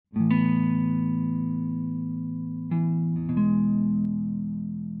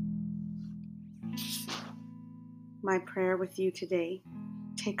My prayer with you today,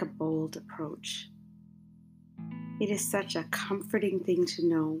 take a bold approach. It is such a comforting thing to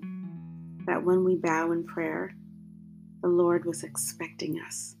know that when we bow in prayer, the Lord was expecting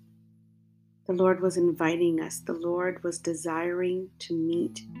us. The Lord was inviting us. The Lord was desiring to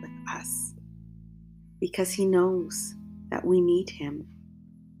meet with us because He knows that we need Him.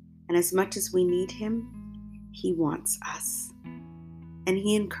 And as much as we need Him, He wants us. And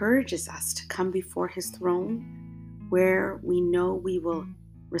He encourages us to come before His throne where we know we will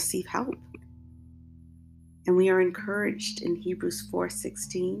receive help. And we are encouraged in Hebrews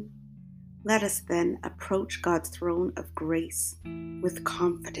 4:16. Let us then approach God's throne of grace with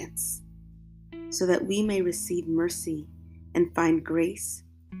confidence, so that we may receive mercy and find grace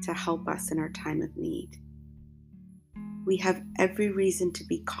to help us in our time of need. We have every reason to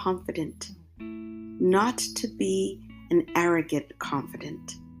be confident, not to be an arrogant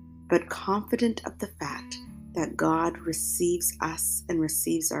confident, but confident of the fact that God receives us and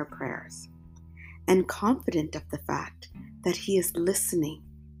receives our prayers, and confident of the fact that He is listening,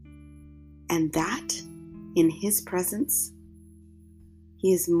 and that in His presence,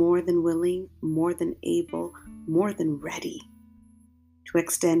 He is more than willing, more than able, more than ready to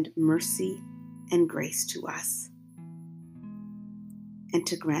extend mercy and grace to us, and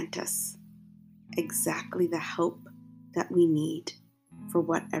to grant us exactly the help that we need for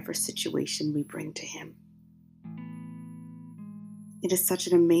whatever situation we bring to Him. It is such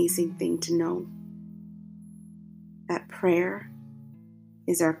an amazing thing to know that prayer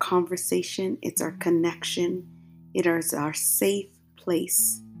is our conversation, it's our connection, it is our safe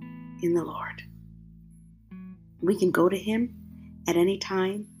place in the Lord. We can go to Him at any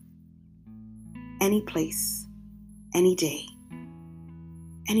time, any place, any day,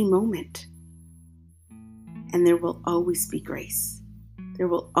 any moment. And there will always be grace. There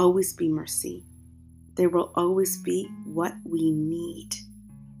will always be mercy. There will always be what we need.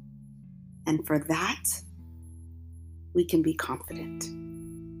 And for that, we can be confident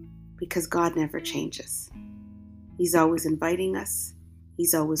because God never changes. He's always inviting us.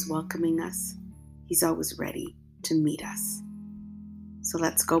 He's always welcoming us. He's always ready to meet us. So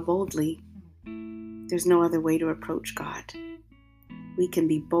let's go boldly. There's no other way to approach God. We can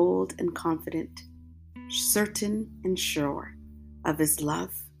be bold and confident, certain and sure of His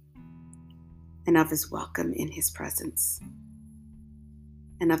love and of His welcome in His presence,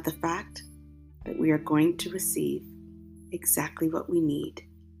 and of the fact that we are going to receive exactly what we need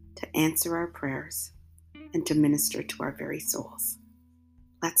to answer our prayers and to minister to our very souls.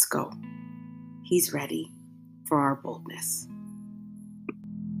 Let's go. He's ready for our boldness.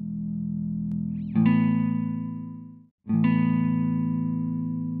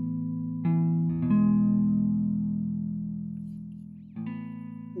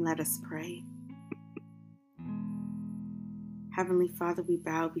 Let us pray. Heavenly Father, we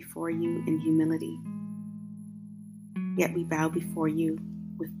bow before You in humility, yet we bow before You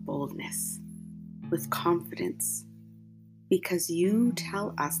with boldness, with confidence, because You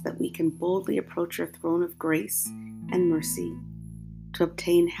tell us that we can boldly approach Your throne of grace and mercy to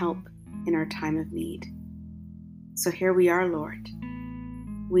obtain help in our time of need. So here we are, Lord.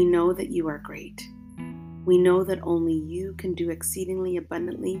 We know that You are great. We know that only You can do exceedingly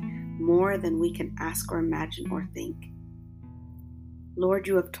abundantly more than we can ask or imagine or think. Lord,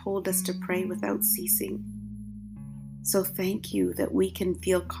 You have told us to pray without ceasing. So thank You that we can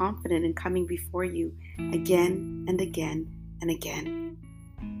feel confident in coming before You again and again and again.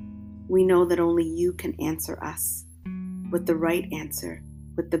 We know that only You can answer us with the right answer,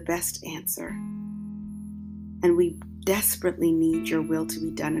 with the best answer. And we desperately need Your will to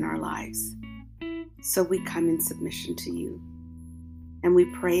be done in our lives. So we come in submission to You, and we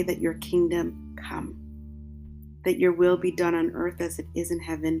pray that Your kingdom come, that Your will be done on earth as it is in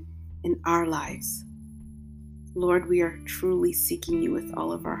heaven in our lives. Lord, we are truly seeking You with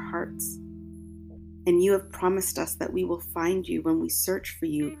all of our hearts, and You have promised us that we will find You when we search for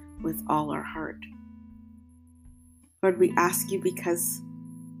You with all our heart. Lord, we ask You because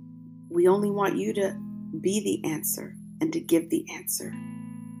we only want You to be the answer and to give the answer.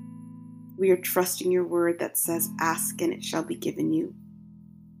 We are trusting Your word that says, ask and it shall be given you.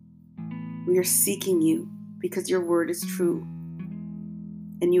 We are seeking You because Your word is true.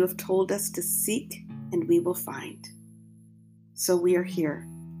 And You have told us to seek and we will find. So we are here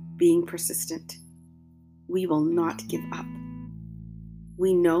being persistent. We will not give up.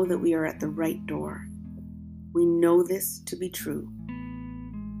 We know that we are at the right door. We know this to be true.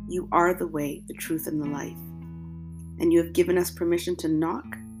 You are the way, the truth, and the life. And You have given us permission to knock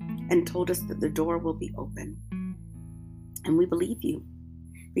and told us that the door will be open. And we believe You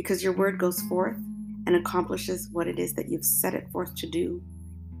because Your word goes forth and accomplishes what it is that you've set it forth to do,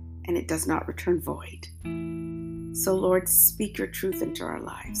 and it does not return void. So, Lord, speak your truth into our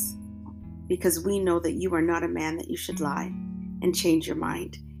lives, because we know that you are not a man that you should lie and change your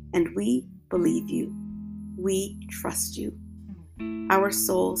mind. And we believe you. We trust you. Our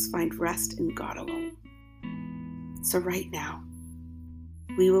souls find rest in God alone. So right now,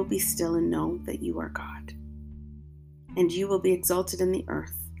 we will be still and know that you are God. And you will be exalted in the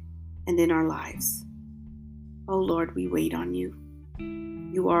earth and in our lives. Oh Lord, we wait on you.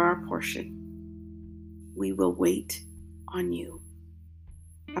 You are our portion. We will wait on you.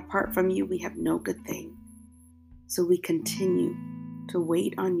 Apart from you, we have no good thing. So we continue to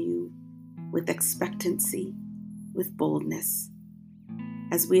wait on you with expectancy, with boldness,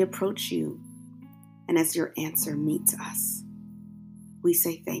 as we approach you and as your answer meets us. We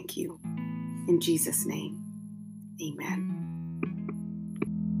say thank you. In Jesus' name, amen.